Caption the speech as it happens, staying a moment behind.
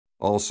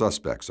All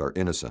suspects are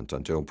innocent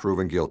until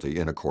proven guilty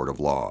in a court of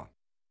law.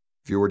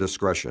 Viewer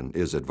discretion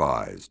is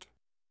advised.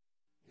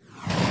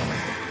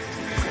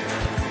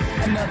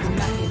 Another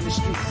night in the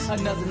streets,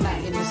 another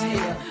night in this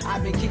hell.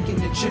 I've been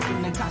kicking and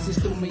tripping, the cops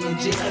threw me in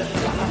jail.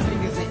 Got my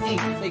fingers in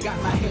ink, they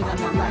got my head on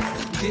the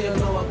lights. Dear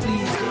Lord,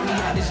 please get me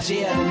out of this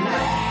jail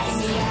tonight. Get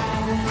me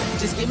out,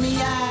 just get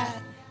me out.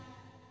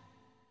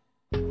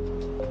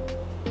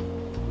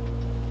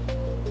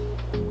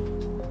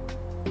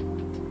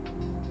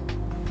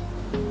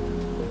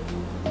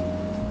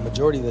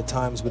 Majority of the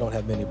times we don't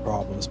have many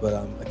problems, but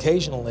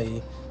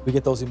occasionally we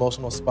get those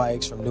emotional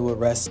spikes from new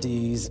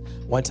arrestees.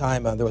 One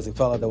time there was a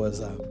fellow that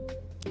was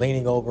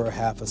leaning over,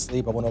 half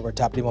asleep. I went over and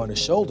tapped him on the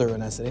shoulder,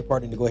 and I said, "Hey,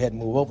 partner, to go ahead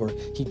and move over."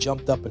 He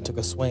jumped up and took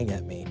a swing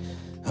at me.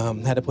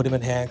 Had to put him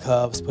in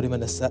handcuffs, put him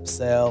in a SEP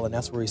cell, and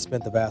that's where he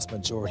spent the vast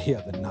majority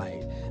of the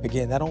night.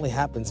 Again, that only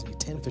happens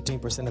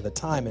 10-15% of the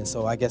time, and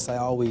so I guess I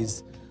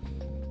always,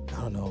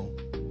 I don't know,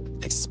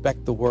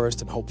 expect the worst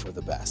and hope for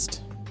the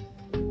best.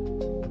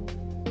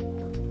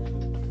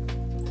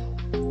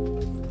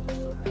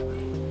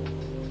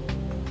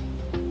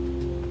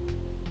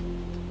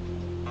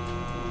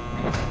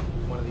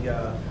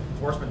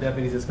 Enforcement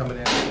deputies is coming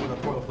in, one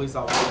of the police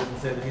officers, and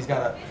said that he's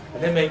got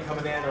an inmate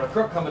coming in or a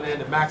crook coming in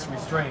to max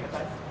restraint,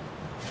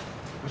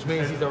 which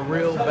means he's a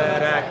real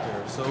bad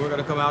actor. So we're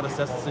going to come out,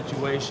 assess the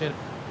situation.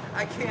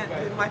 I can't,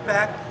 dude. My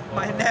back,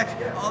 my neck,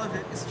 all of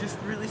it is just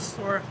really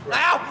sore. Ow!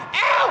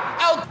 Ow!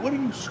 Ow! What are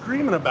you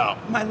screaming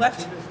about? My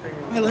left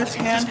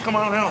hand. Just come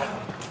on out.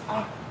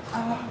 I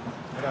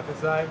got this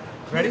side.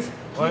 Ready?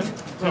 1,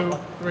 2,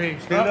 3.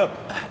 Stand up.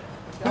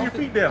 Put your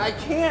feet down. I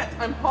can't.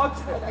 I'm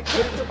hogshead. I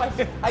can't put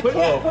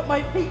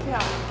my feet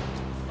down.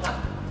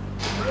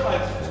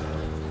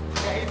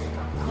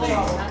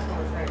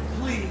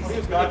 Please.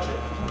 Please. Got you.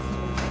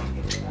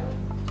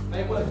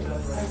 I will.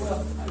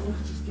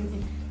 Just give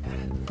me.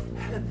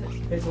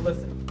 Okay, so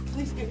listen.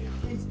 Please give me.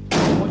 Please.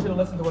 I want you to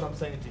listen to what I'm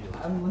saying to you.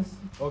 I'm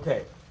listening.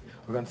 Okay.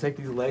 We're going to take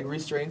these leg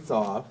restraints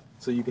off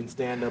so you can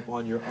stand up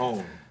on your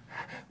own.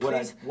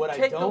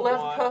 Take the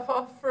left cuff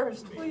off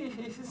first, please.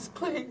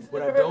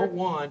 What I don't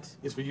want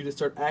is for you to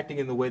start acting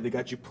in the way that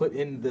got you put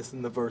in this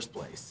in the first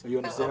place. Do you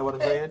understand what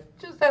I'm saying?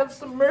 Just have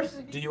some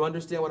mercy. Do you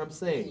understand what I'm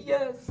saying?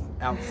 Yes.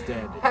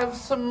 Outstanding. Have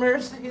some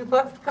mercy.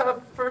 Left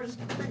cuff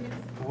first, please.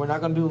 We're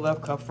not going to do the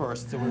left cuff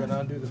first, so we're going to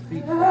undo the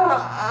feet first.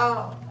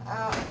 Ow,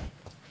 ow.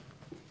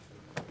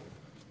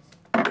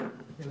 Okay,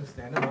 let's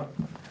stand them up.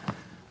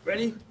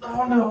 Ready?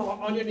 Oh, no.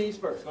 On your knees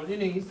first. On your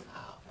knees.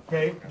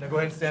 Okay, now go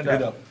ahead and stand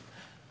up.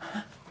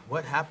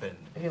 What happened?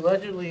 He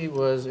allegedly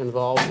was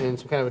involved in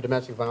some kind of a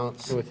domestic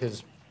violence with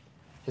his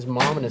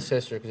mom and his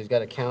sister, because he's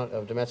got a count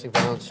of domestic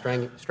violence,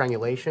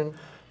 strangulation,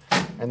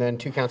 and then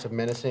 2 counts of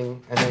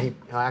menacing. And then he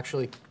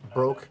actually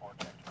broke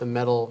the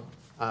metal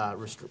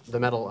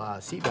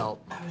seatbelt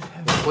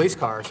in the police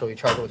car, so he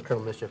charged him with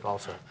criminal mischief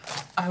also.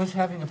 I was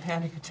having a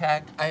panic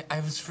attack. I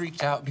was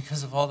freaked out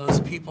because of all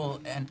those people,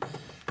 and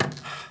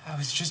I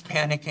was just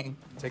panicking.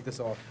 Take this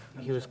off.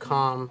 He was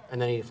calm,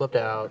 and then he flipped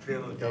out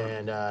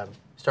and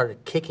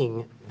started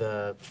kicking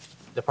the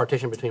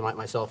partition between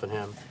myself and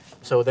him.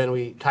 So then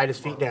we tied his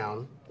feet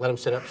down, let him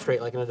sit up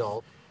straight like an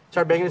adult.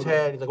 Started banging his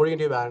head. He's like, "What are you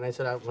gonna do about it?" And I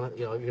said,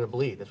 "You're gonna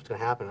bleed. That's what's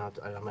gonna happen. I'm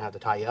gonna have to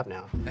tie you up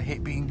now." I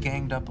hate being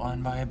ganged up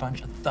on by a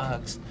bunch of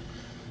thugs.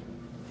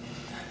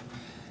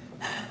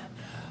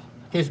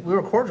 We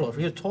were cordial.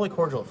 He was totally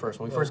cordial at first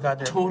when we first got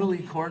there. Totally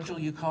cordial.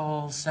 You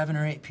call 7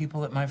 or 8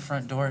 people at my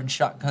front door and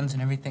shotguns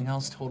and everything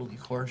else. Totally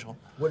cordial.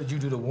 What did you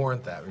do to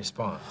warrant that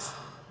response?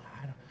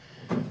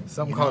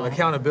 Something called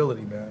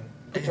accountability, man.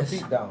 Put your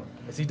feet down.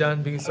 Is he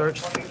done being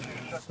searched?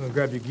 I'm gonna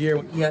grab your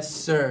gear. Yes,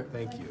 sir.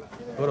 Thank you.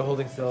 Go to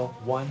holding cell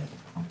 1.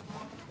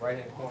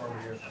 Right-hand corner over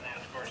here.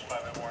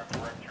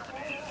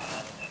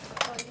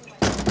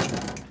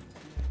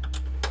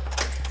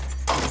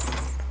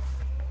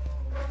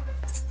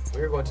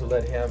 We're going to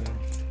let him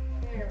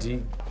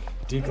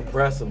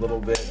decompress a little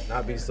bit,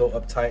 not be so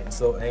uptight and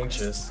so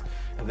anxious,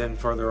 and then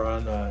further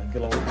on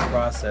get along with the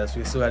process.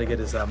 We still got to get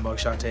his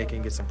mugshot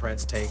taken, get some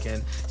prints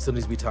taken. Still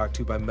needs to be talked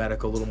to by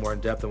medical a little more in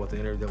depth than what the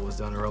interview that was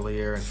done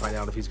earlier, and find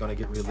out if he's going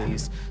to get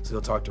released. So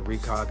he'll talk to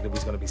recog, and if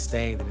he's going to be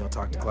staying, then he'll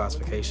talk to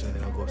classification, and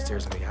then he'll go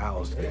upstairs and be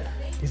housed.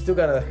 He's still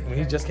got to, I mean,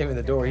 he just came in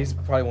the door. He's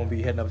probably won't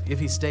be heading up. If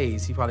he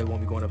stays, he probably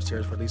won't be going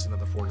upstairs for at least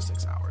another 4 to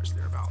 6 hours,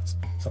 thereabouts.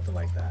 Something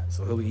like that.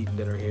 So he'll be eating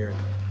dinner here.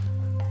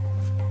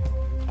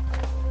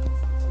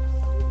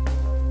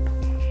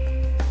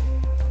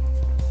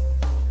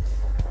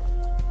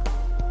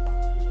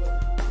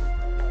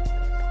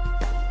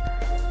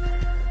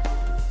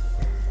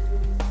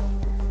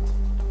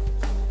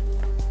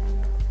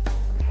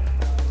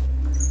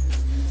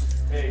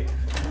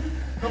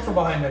 Come from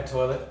behind that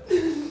toilet.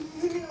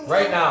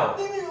 Right now.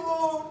 Leave me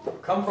alone.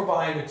 Come from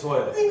behind the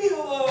toilet. Leave me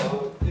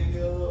alone. Leave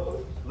me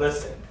alone.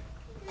 Listen.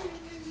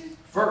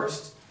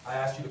 First, I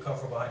asked you to come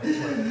from behind the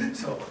toilet.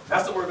 So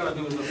that's what we're going to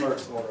do as the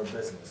first order of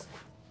business.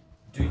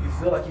 Do you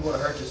feel like you want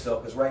to hurt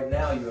yourself? Because right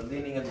now you're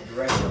leaning in the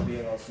direction of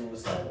being on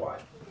suicide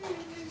watch.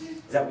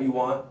 Is that what you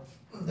want?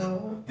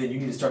 No. Then you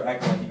need to start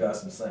acting like you got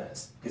some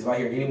sense. Because if I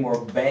hear any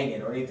more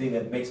banging or anything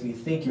that makes me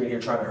think you're in here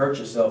trying to hurt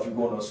yourself, you're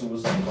going to a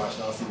suicide watch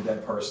and I'll see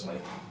that personally.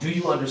 Do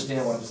you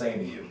understand what I'm saying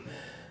to you?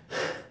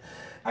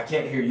 I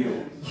can't hear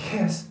you.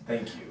 Yes.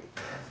 Thank you.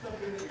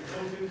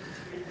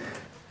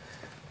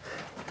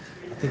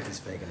 I think he's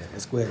faking it.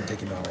 Let's go ahead and take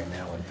him out right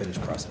now and finish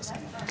processing.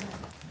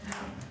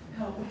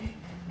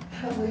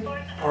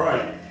 All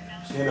right.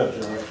 Stand up,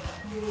 Jeremy.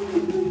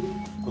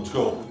 Let's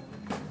go.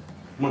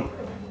 Come on.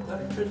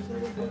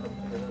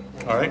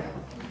 All right.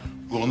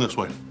 Going this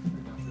way.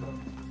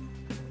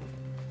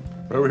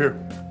 Right over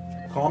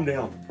here. Calm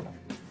down.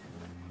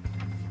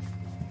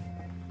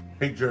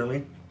 Hey,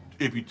 Jeremy.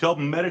 If you tell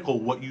medical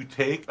what you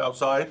take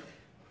outside,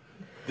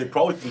 they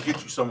probably can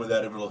get you some of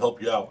that if it'll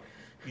help you out.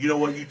 You know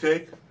what you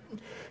take?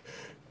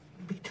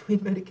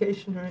 Between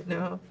medication right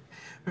now.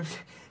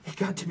 It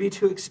got to be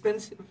too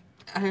expensive.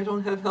 I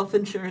don't have health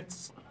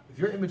insurance. If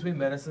you're in between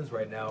medicines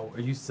right now,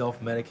 are you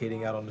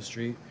self-medicating out on the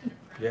street?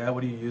 Yeah,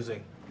 what are you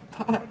using?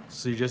 Pot.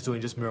 So you're just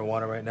doing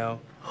marijuana right now?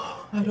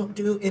 I don't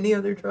do any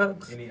other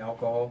drugs. Any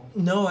alcohol?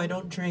 No, I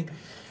don't drink.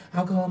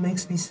 Alcohol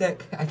makes me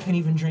sick. I can't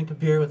even drink a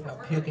beer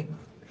without puking.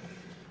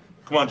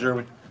 Come on,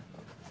 Jeremy.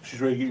 She's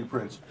ready to get your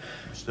prints.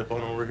 Step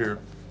on over here.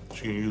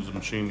 She can use the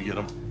machine to get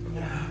them.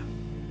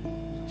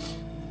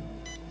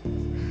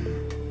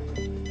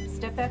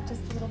 Step back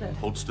just a little bit.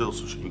 Hold still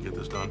so she can get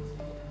this done.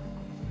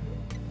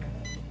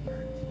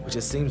 Which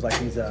it seems like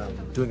he's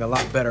doing a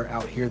lot better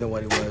out here than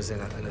what he was in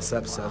a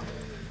sub cell.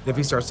 If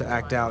he starts to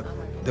act out,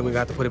 then we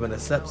got to put him in a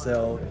sub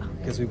cell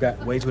because we've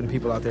got way too many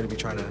people out there to be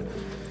trying to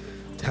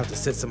have to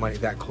sit somebody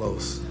that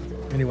close.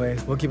 Anyway,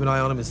 we'll keep an eye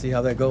on him and see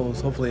how that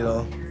goes. Hopefully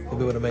he'll be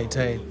able to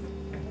maintain.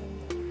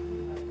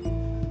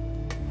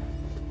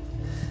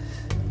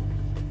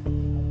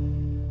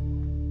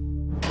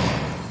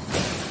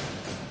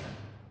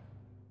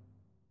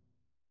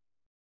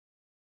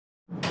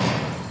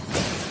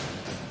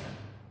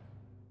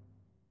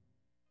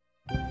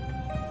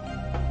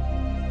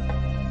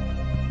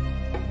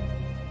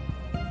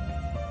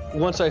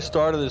 Once I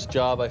started this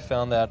job, I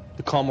found that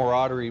the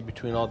camaraderie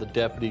between all the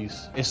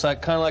deputies, it's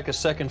like kind of like a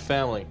second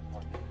family.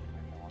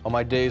 On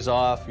my days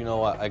off, you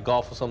know, I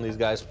golf with some of these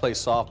guys, play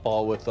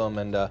softball with them,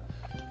 and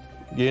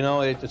you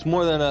know, it's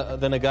more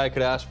than a guy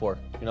could ask for.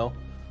 You know,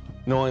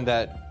 knowing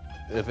that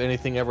if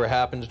anything ever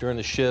happens during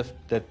the shift,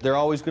 that they're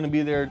always going to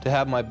be there to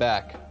have my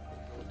back.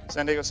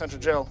 San Diego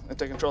Central Jail,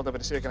 Intake Control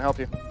Deputy C, I can help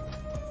you.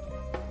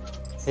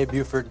 Hey,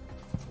 Buford.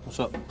 What's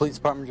up? Police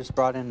department just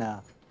brought in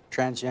a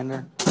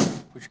transgender.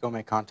 We should go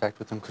make contact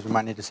with him because we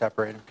might need to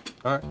separate him.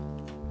 All right.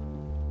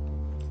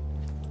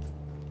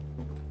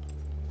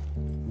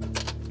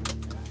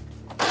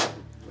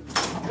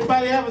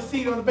 Everybody have a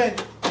seat on the bench.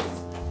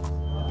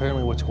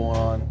 Apparently what's going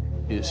on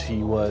is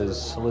he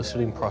was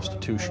soliciting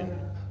prostitution.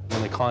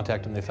 When they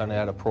contacted him, they found he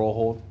had a parole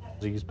hold.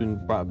 He's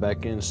been brought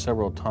back in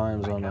several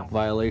times on a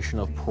violation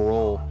of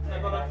parole.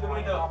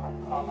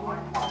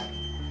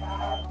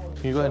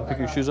 Can you go ahead and pick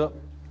your shoes up?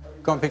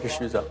 Go and pick your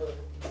shoes up.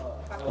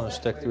 I'm gonna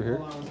stick through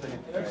here.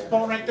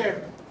 Phone right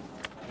there.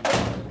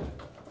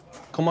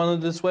 Come on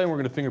this way and we're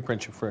gonna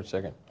fingerprint you for a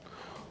second.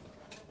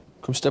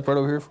 Come step right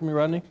over here for me,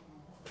 Rodney.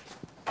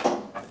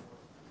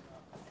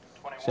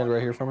 Stand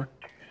right here for me.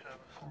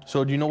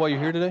 So do you know why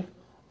you're here today?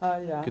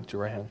 Yeah. Get to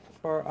your right hand.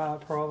 For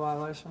parole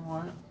violation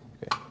warrant.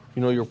 Okay.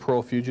 You know you're a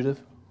parole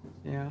fugitive?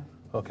 Yeah.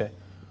 Okay.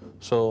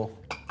 So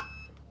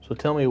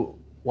tell me,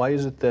 why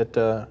is it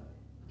that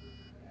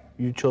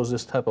you chose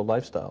this type of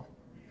lifestyle?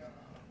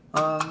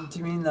 Do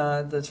you mean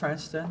the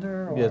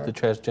transgender? Or? Yeah, the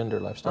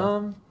transgender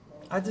lifestyle.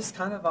 I just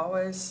kind of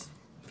always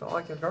felt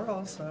like a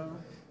girl, so.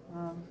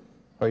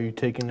 Are you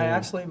taking? I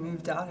actually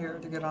moved out here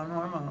to get on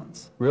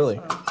hormones. Really?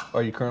 So.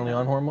 Are you currently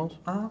on hormones?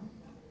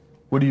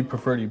 What do you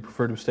prefer? Do you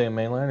prefer to stay in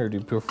mainline, or do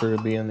you prefer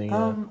to be in the?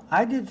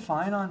 I did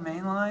fine on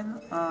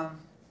mainline.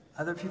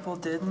 Other people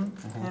didn't.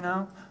 You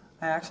know,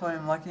 I actually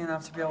am lucky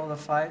enough to be able to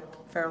fight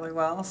fairly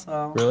well.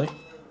 So. Really?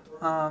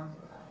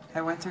 I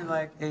went through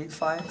like 8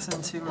 fights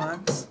in 2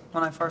 months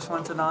when I first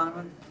went to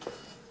Donovan.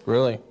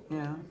 Really?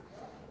 Yeah.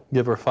 You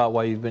ever fought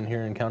while you've been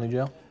here in county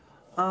jail?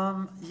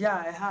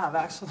 Yeah, I have.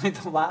 Actually,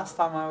 the last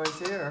time I was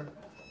here.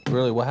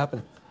 Really? What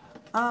happened?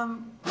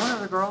 One of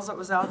the girls that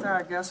was out there,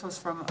 I guess, was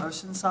from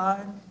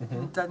Oceanside.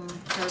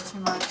 Doesn't care too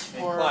much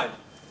for...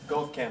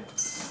 Go with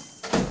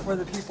cameras. For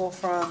the people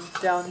from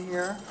down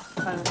here.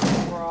 Kind of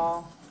think we're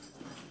all...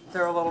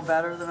 They're a little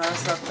better than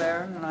us up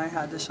there, and I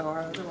had to show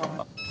her the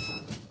woman.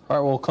 All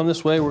right, well, come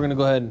this way. We're going to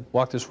go ahead and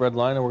walk this red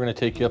line, and we're going to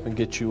take you up and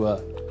get you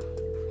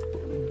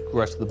the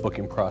rest of the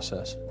booking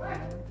process.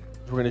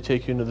 We're going to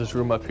take you into this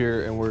room up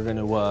here, and we're going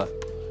to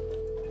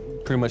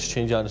pretty much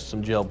change out into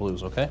some jail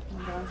blues, okay? Okay.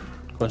 Go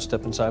ahead and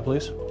step inside,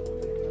 please.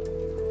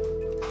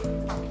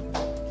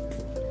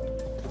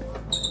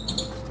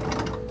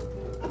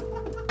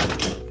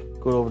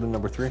 Go over to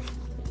number 3.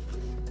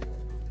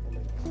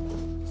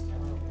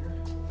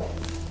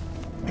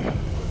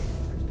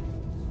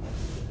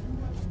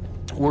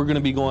 We're going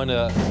to be going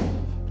to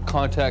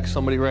contact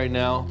somebody right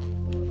now.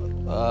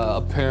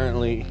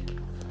 Apparently,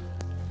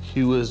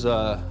 he was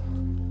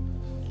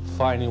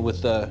fighting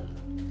with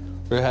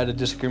we had a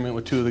disagreement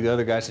with two of the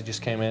other guys that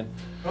just came in.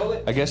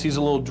 I guess he's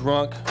a little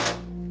drunk.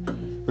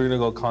 We're gonna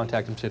go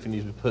contact him, see if he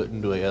needs to be put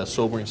into a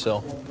sobering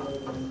cell.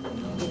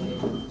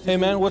 Hey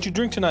man, what you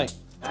drink tonight?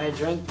 I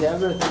drank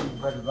everything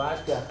but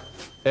vodka.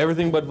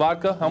 Everything but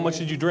vodka? How much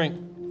did you drink?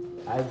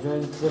 I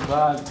drank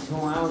about 2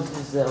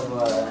 ounces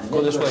of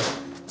Go this way.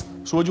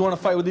 So what do you want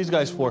to fight with these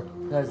guys for?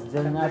 Because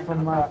they're not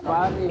from my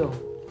barrio.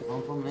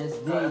 I'm from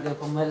SD, they're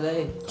from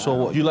LA.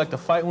 So you like to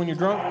fight when you're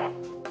drunk?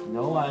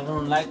 No, I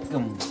don't like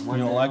them. You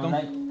don't like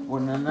them?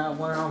 When they're not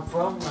where I'm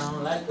from, I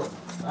don't like them.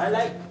 I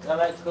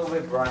like Kobe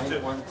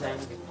Bryant one time.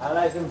 I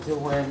like him to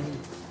win,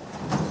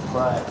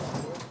 but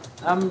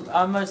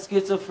I'm a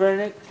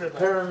schizophrenic,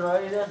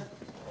 paranoid.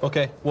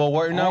 Okay. Well,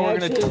 now we're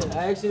gonna.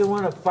 I actually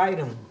want to fight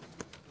him.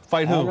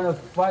 Fight who? I'm gonna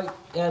fight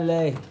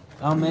LA.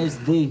 I'm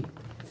SD.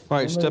 All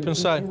right, step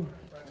inside.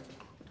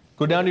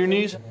 Go down to your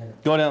knees.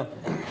 Go down.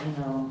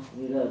 No,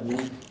 you love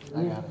me.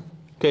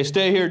 Okay,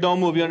 stay here. Don't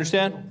move. You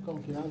understand?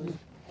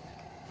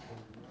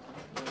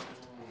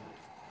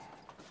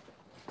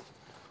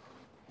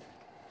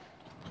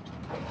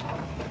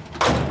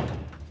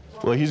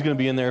 Well, he's going to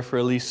be in there for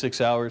at least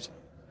 6 hours.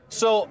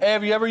 So,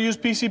 have you ever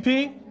used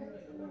PCP?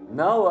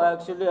 No,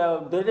 actually,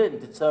 I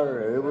didn't,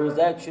 sir. It was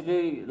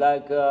actually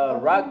like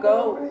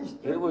Rocco.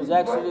 It was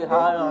actually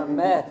high on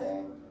meth.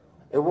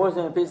 It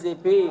wasn't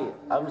PCP.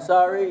 I'm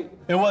sorry.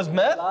 It was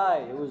meth?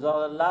 Lie. It was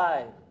all a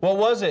lie. What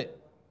was it?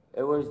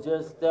 It was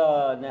just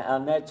a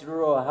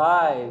natural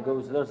high. It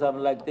goes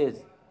something like this.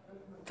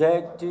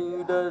 Take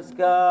to the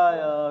sky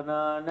on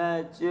a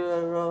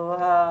natural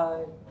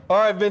high. All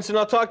right, Vincent,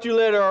 I'll talk to you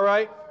later, all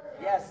right?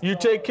 Yes, You Lord.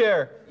 take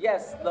care.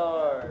 Yes,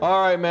 Lord.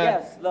 All right, man.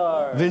 Yes,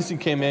 Lord.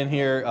 Vincent came in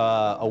here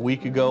a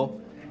week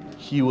ago.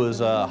 He was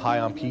high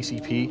on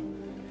PCP.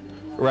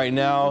 Right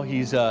now,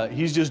 he's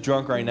just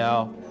drunk right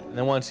now. And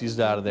then once he's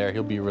out of there,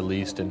 he'll be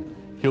released, and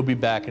he'll be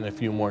back in a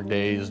few more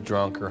days,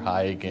 drunk or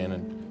high again,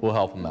 and we'll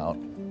help him out.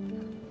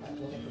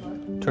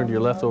 Turn to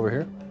your left over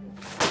here.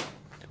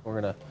 We're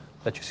gonna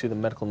let you see the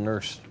medical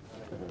nurse.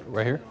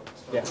 Right here?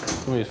 Yeah.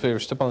 Do me a favor,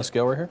 step on the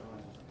scale right here.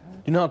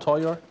 Do you know how tall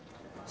you are?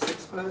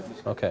 6 foot.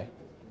 Okay.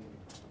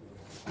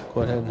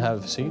 Go ahead and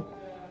have a seat.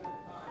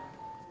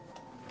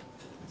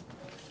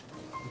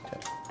 Okay.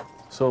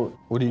 So,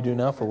 what do you do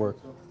now for work?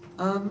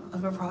 I'm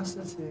a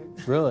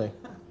prostitute. Really?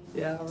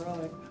 Yeah,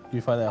 really. Do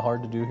you find that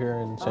hard to do here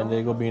in San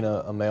Diego, being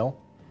a male?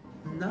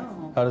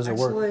 No. How does it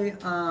work? Actually,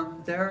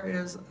 there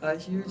is a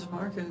huge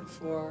market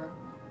for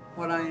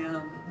what I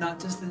am,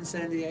 not just in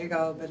San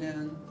Diego, but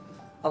in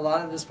a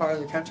lot of this part of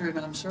the country, and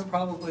I'm sure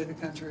probably the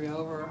country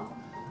over.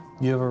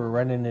 You ever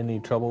run into any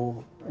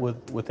trouble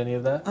with any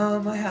of that?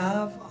 I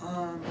have.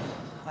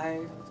 I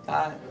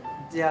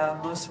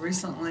got, most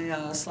recently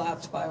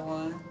slapped by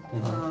one.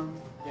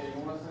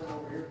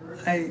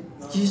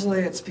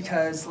 Usually it's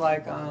because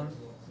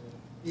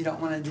you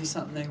don't want to do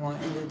something they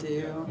want you to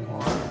do,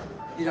 or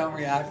you don't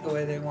react the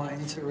way they want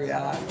you to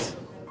react,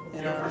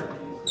 you know.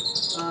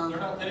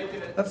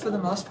 But for the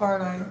most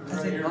part, I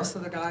think most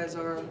of the guys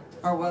are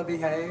well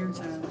behaved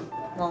and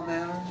well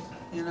mannered,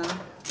 you know.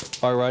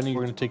 All right, Rodney,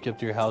 we're going to take you up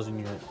to your housing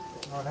unit.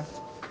 Okay.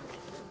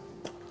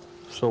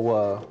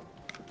 So,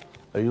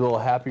 are you a little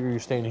happier you're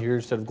staying here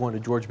instead of going to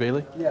George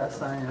Bailey?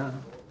 Yes, I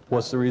am.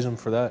 What's the reason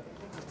for that?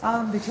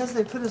 Because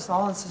they put us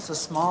all in such a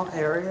small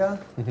area,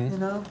 you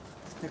know.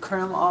 They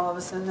cram all of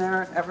us in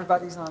there, and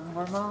everybody's on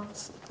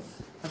hormones.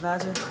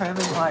 Imagine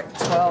cramming like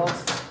 12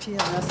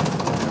 PMS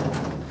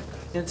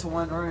into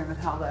one room and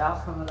how the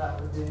outcome of that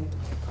would be.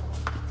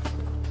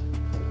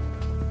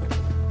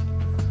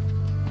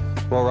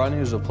 Well, Rodney,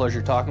 it was a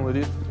pleasure talking with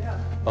you. Yeah.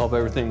 I hope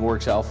everything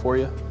works out for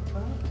you.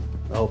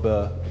 I hope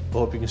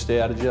you can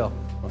stay out of jail,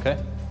 okay?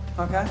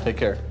 Okay. Take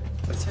care.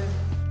 You too.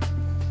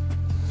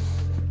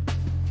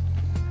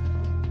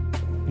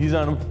 He's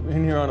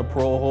in here on a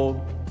parole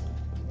hold.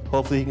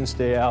 Hopefully he can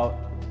stay out.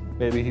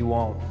 Maybe he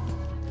won't.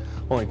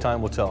 Only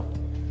time will tell.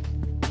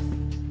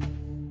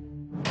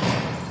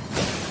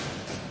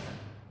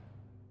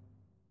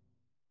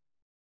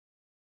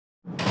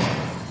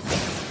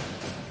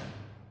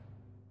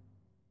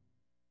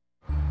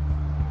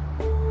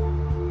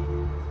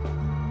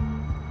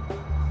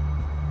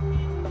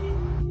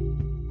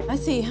 I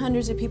see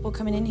hundreds of people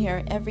coming in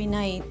here every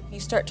night. You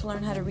start to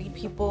learn how to read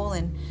people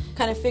and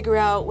kind of figure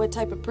out what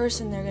type of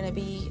person they're going to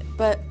be.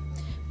 But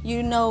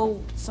you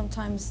know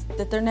sometimes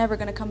that they're never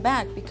going to come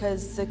back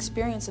because the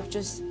experience of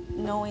just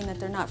knowing that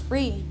they're not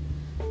free,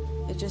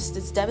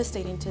 it's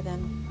devastating to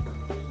them.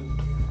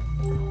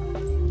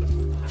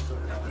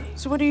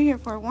 So what are you here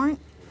for, a warrant?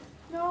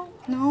 No.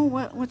 No?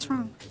 What's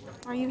wrong?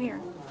 Why are you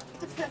here?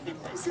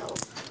 Defending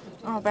myself.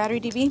 Oh, battery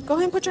DB? Go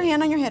ahead and put your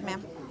hand on your head,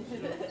 ma'am.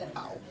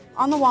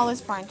 On the wall is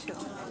fine, too.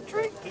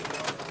 Drinking.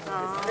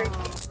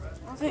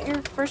 Was it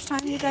your first time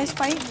you guys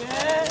fight?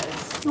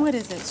 Yes. What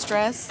is it,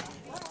 stress?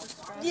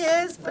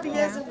 Yes, but he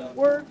hasn't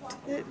worked.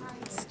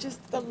 It's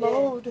just the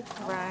load.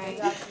 Right.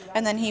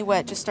 And then he,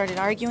 just started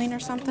arguing or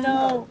something?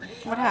 No.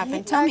 What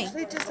happened? Tell He me.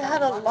 actually just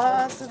had a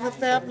loss in the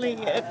family,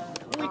 and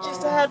we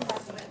just had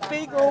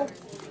big old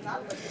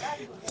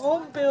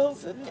phone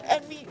bills, and I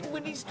mean,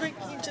 when he's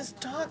drinking, he just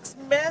talks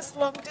mess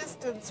long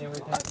distance. I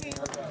mean,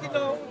 you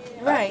know,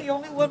 Right. I'm the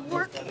only one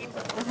working.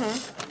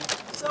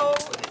 So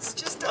it's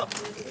just,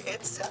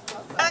 it's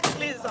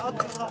actually his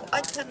alcohol.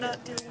 I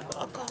cannot deal with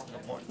alcohol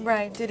no more.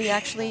 Right. Did he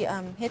actually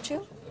hit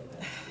you?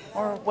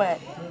 Or what?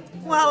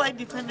 Well, I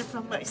defended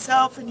from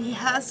myself, and he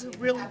has a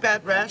really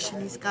bad rash,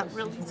 and he's got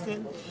really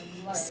thin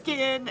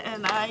skin,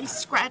 and I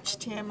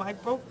scratched him. I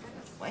broke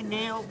my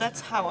nail.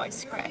 That's how I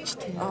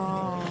scratched him.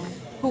 Oh.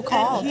 Who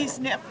called? And he's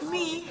nipped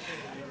me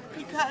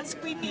because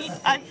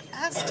I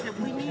asked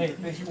him, we need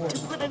to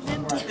put an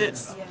end to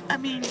this. I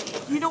mean,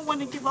 you don't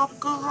want to give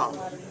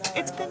alcohol.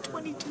 It's been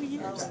 22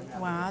 years.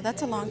 Wow,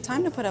 that's a long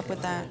time to put up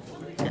with that.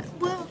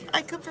 Well,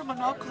 I come from an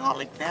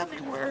alcoholic family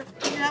where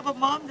you have a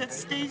mom that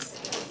stays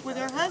with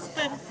her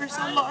husband for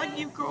so long,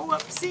 you grow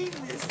up seeing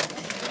this,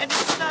 and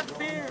it's not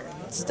fair.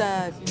 It's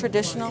the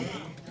traditional?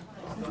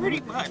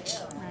 Pretty much.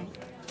 Right.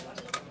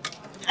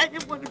 I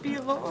didn't want to be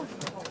alone.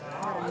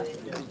 I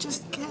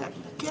just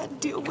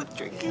can't deal with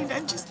drinking.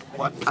 I just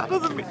want out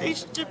of the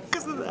relationship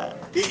because of that.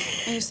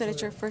 And you said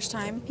it's your first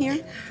time here?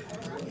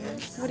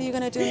 Yes. What are you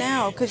going to do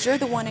now? Because you're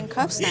the one in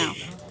cuffs now.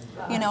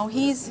 You know,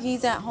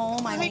 he's at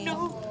home. I mean,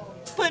 know,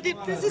 but if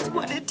this is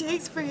what it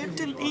takes for him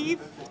to leave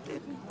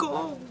and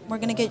go. We're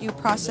going to get you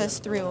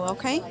processed through,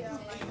 okay?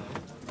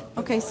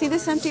 Okay, see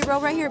this empty row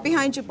right here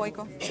behind you,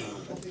 Boyko?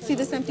 See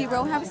this empty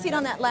row? Have a seat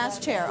on that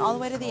last chair all the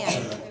way to the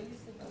end.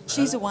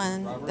 She's the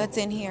one that's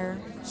in here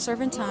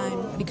serving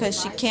time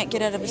because she can't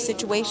get out of a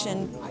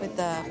situation with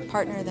a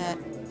partner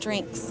that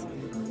drinks.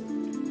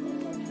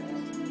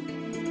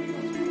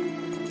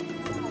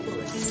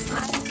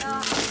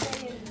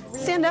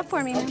 Stand up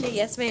for me, ma'am. Okay,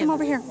 yes, ma'am. Come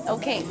over here.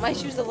 Okay, my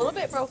shoe's a little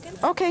bit broken.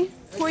 Okay,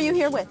 who are you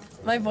here with?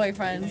 My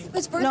boyfriend.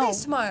 His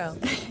birthday's tomorrow.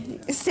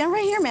 Stand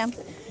right here, ma'am.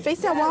 Face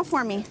that wall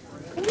for me.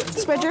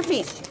 Spread your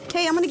feet.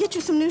 Hey, I'm gonna get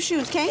you some new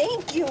shoes, okay?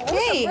 Thank you.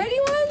 Hey. Some pretty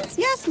ones?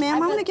 Yes,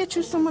 ma'am. I'm gonna get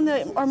you some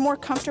that are more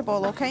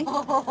comfortable, okay?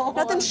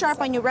 Nothing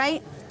sharp on you,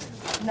 right?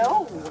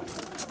 No.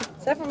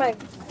 Except for my.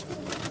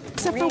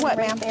 Except for what,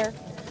 right ma'am? there.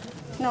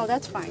 No,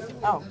 that's fine.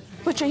 Oh.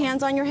 Put your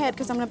hands on your head,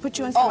 because I'm gonna put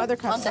you in some other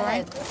cuffs, all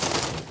right?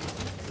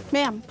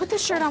 Ma'am, put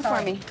this shirt on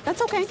for me.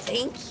 That's okay.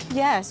 Thank you.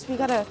 Yes, we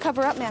gotta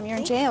cover up, ma'am. You're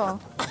in jail.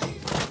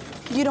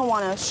 You don't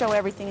want to show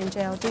everything in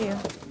jail, do you?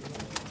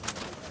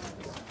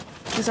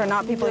 These are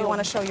not people you want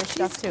to show your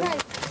stuff to.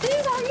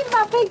 He's arguing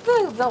about fake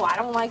boobs. Oh, I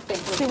don't like fake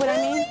boobs. See what I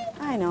mean?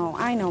 I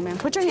know, ma'am.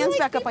 Put your hands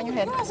back up on your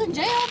head. Girls in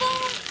jail,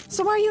 though?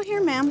 So why are you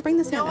here, ma'am? Bring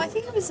this hand No, up. I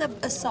think it was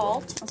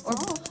assault.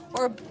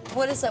 Or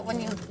what is that when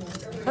you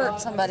hurt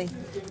somebody?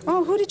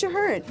 Oh, who did you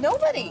hurt?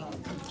 Nobody.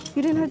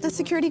 You didn't hurt the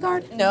security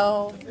guard?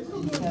 No.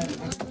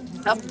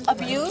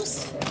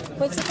 Abuse?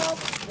 What's it called?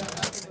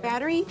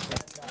 Battery,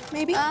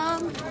 maybe?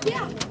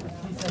 Yeah.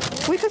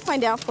 We could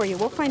find out for you.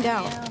 We'll find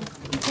out. Yeah.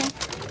 Okay.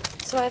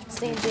 So I have to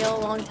stay in jail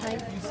a long time?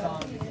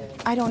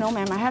 I don't know,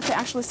 ma'am. I have to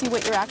actually see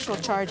what your actual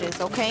charge is,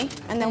 okay?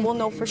 And then we'll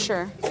know for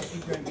sure.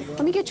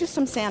 Let me get you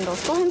some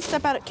sandals. Go ahead and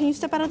step out. Can you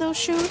step out of those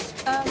shoes?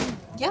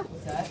 Yeah.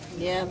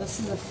 Yeah, this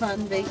is a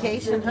fun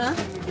vacation, huh?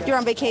 You're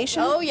on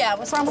vacation? Oh, yeah. It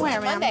was From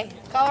where, ma'am? Monday,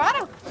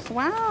 Colorado.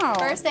 Wow.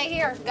 First day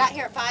here. Got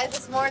here at 5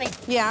 this morning.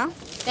 Yeah?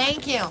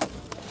 Thank you.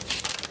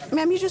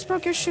 Ma'am, you just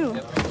broke your shoe.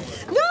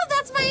 No,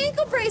 that's my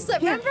ankle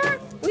bracelet,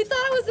 remember? We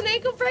thought it was an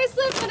ankle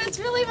bracelet, but it's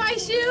really my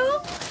shoe.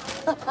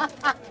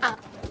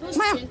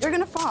 Ma'am, you're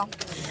gonna fall.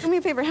 Do me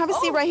a favor, have a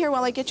seat right here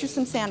while I get you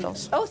some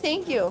sandals. Oh,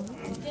 thank you.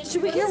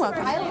 Should we get You're some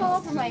welcome.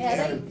 Tylenol for my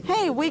headache?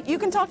 Hey, you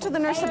can talk to the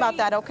nurse about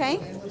that, okay?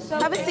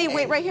 Have a seat,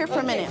 wait right here for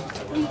a minute.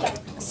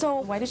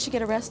 So, why did she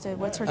get arrested?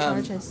 What's her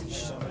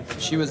charges?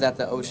 She was at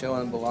the O show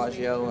in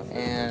Bellagio,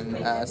 and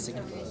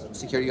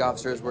security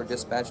officers were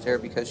dispatched there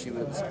because she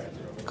was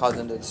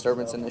causing a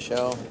disturbance in the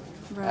show.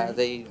 Right.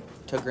 They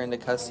took her into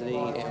custody,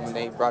 and when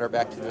they brought her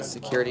back to the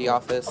security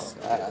office,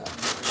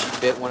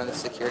 she bit one of the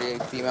security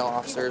female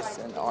officers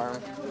in the arm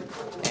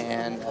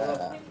and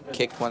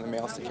kicked one of the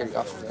male security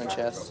officers in the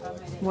chest.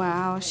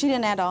 Wow, she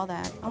didn't add all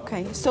that.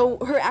 Okay, so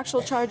her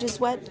actual charge is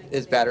what?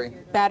 Is battery.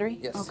 Battery?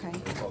 Yes. Okay.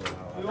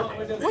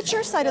 What's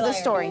your side of the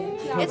story?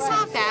 It's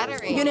not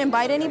battery. You didn't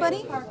bite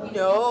anybody?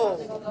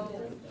 No.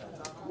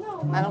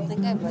 I don't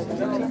think I bit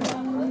anybody.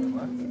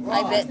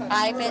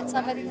 I bit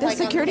somebody. The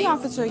security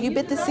officer. You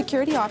bit the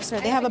security officer.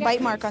 They have a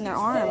bite mark on their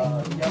arm.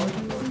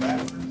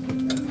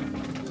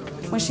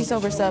 When she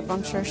sobers up,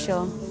 I'm sure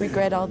she'll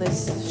regret all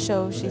this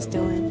show she's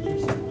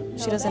doing.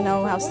 She doesn't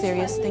know how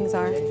serious things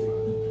are.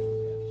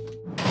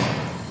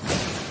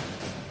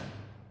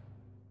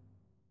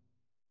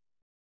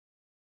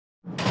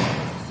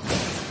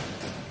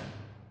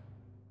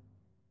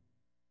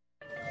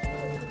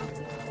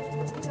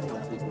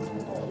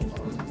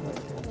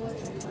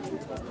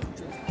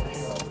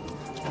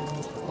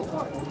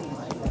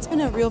 It's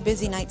been a real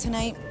busy night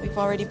tonight. We've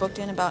already booked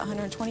in about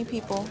 120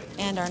 people,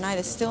 and our night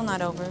is still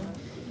not over.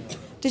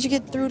 Did you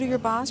get through to your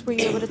boss? Were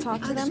you able to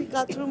talk to I them?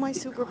 got through my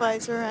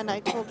supervisor, and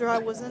I told her I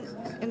wasn't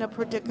in a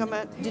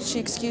predicament. Did she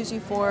excuse you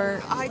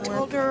for I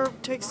told her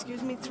to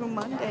excuse me through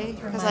Monday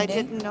because I Monday?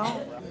 didn't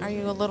know. Are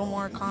you a little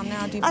more calm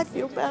now? I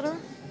feel better.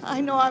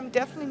 I know I'm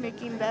definitely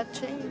making that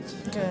change.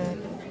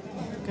 Good.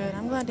 Good.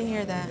 I'm glad to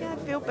hear that. Yeah, I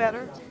feel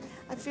better.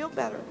 I feel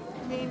better.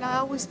 I mean, I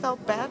always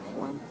felt bad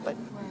for him, but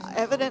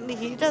evidently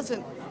he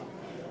doesn't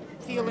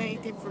feel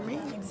anything for me.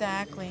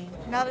 Exactly.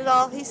 Not at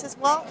all. He says,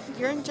 well,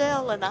 you're in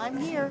jail and I'm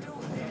here.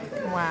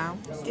 Wow.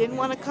 Didn't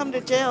want to come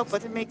to jail,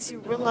 but it makes you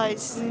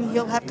realize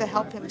he'll have to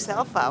help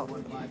himself out.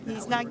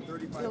 He's not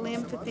feeling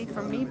empathy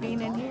for me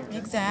being in here.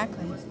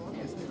 Exactly.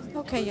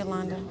 Okay,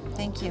 Yolanda.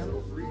 Thank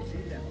you.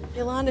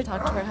 Yolanda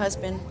talked to her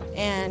husband,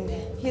 and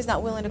he's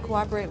not willing to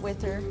cooperate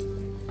with her.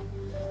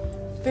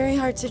 Very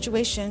hard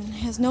situation.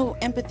 Has no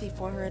empathy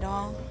for her at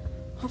all.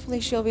 Hopefully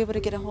she'll be able to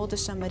get a hold of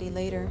somebody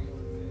later.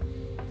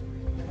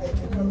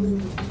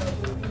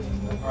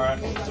 All right,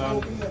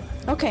 so.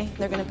 Okay,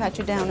 they're gonna pat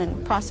you down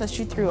and process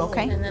you through,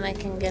 okay? And then I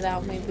can get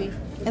out maybe.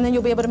 And then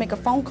you'll be able to make a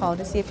phone call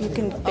to see if you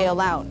can bail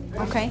out,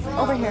 okay?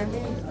 Over here.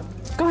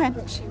 Go ahead.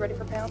 Is she ready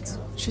for pants?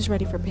 She's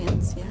ready for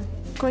pants, yeah.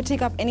 Go ahead,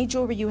 take off any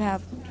jewelry you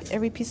have.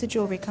 Every piece of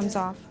jewelry comes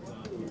off.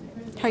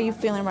 How are you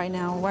feeling right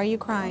now? Why are you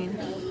crying?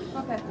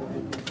 Okay.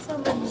 So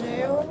I'm in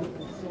jail.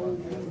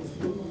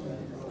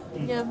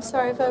 Yeah, I'm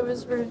sorry if I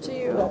was rude to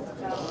you.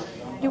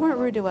 You weren't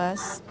rude to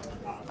us.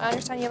 I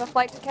understand you have a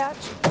flight to catch.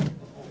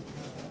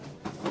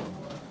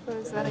 So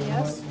is that a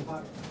yes?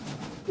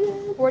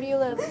 Where do you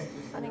live?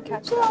 I didn't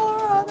catch that.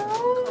 Colorado.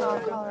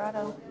 Oh,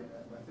 Colorado.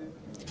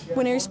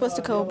 When are you supposed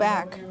to go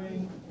back?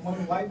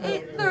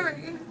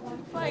 8:30.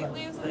 Flight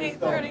leaves at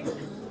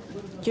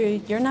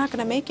 8:30. You're not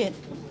gonna make it.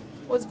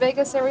 Was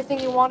Vegas everything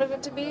you wanted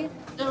it to be?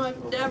 No,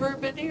 I've never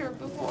been here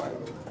before.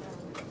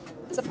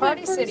 It's a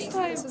party city.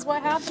 This is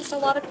what happens to a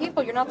lot of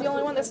people. You're not the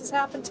only one this has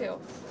happened to.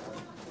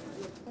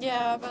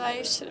 Yeah, but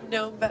I should have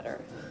known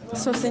better.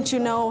 So since you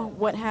know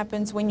what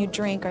happens when you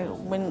drink,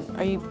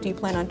 do you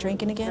plan on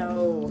drinking again?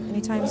 No.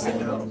 Anytime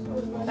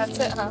soon? That's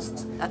it, huh?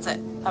 That's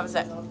it. That was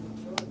it.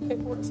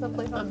 Paperwork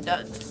someplace. I'm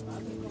done.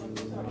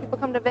 People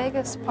come to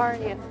Vegas,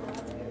 party,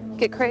 and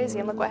get crazy,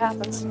 and look what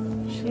happens.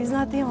 She's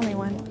not the only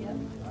one.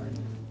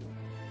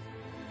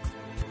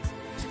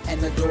 And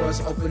the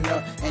doors open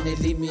up and they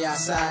leave me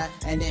outside,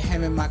 and they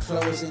hand me my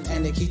clothes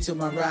and the key to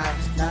my ride.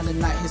 Now the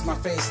night hits my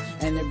face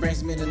and it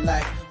brings me to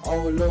life.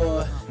 Oh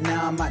Lord,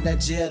 now I'm out that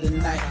jail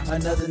tonight.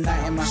 Another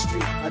night in my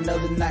street,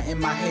 another night in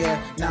my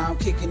hair. Now I'm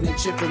kicking and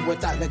tripping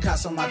without the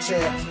cops on my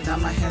chair. Now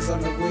my hands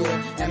on the wheel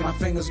and my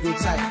fingers grew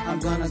tight. I'm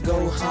gonna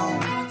go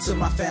home to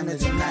my family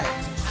tonight.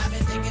 I've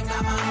been thinking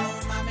about my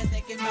home, I've been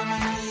thinking about my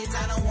kids.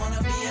 I don't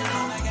wanna be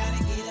alone, I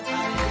gotta get up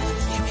out of here.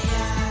 Just get me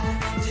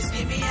out, just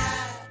get me out.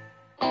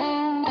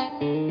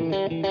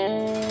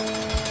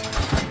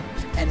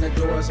 And the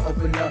doors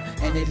open up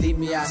and they leave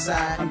me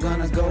outside. I'm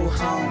gonna go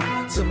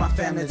home to my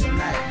family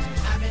tonight.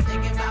 I've been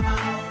thinking about my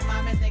home.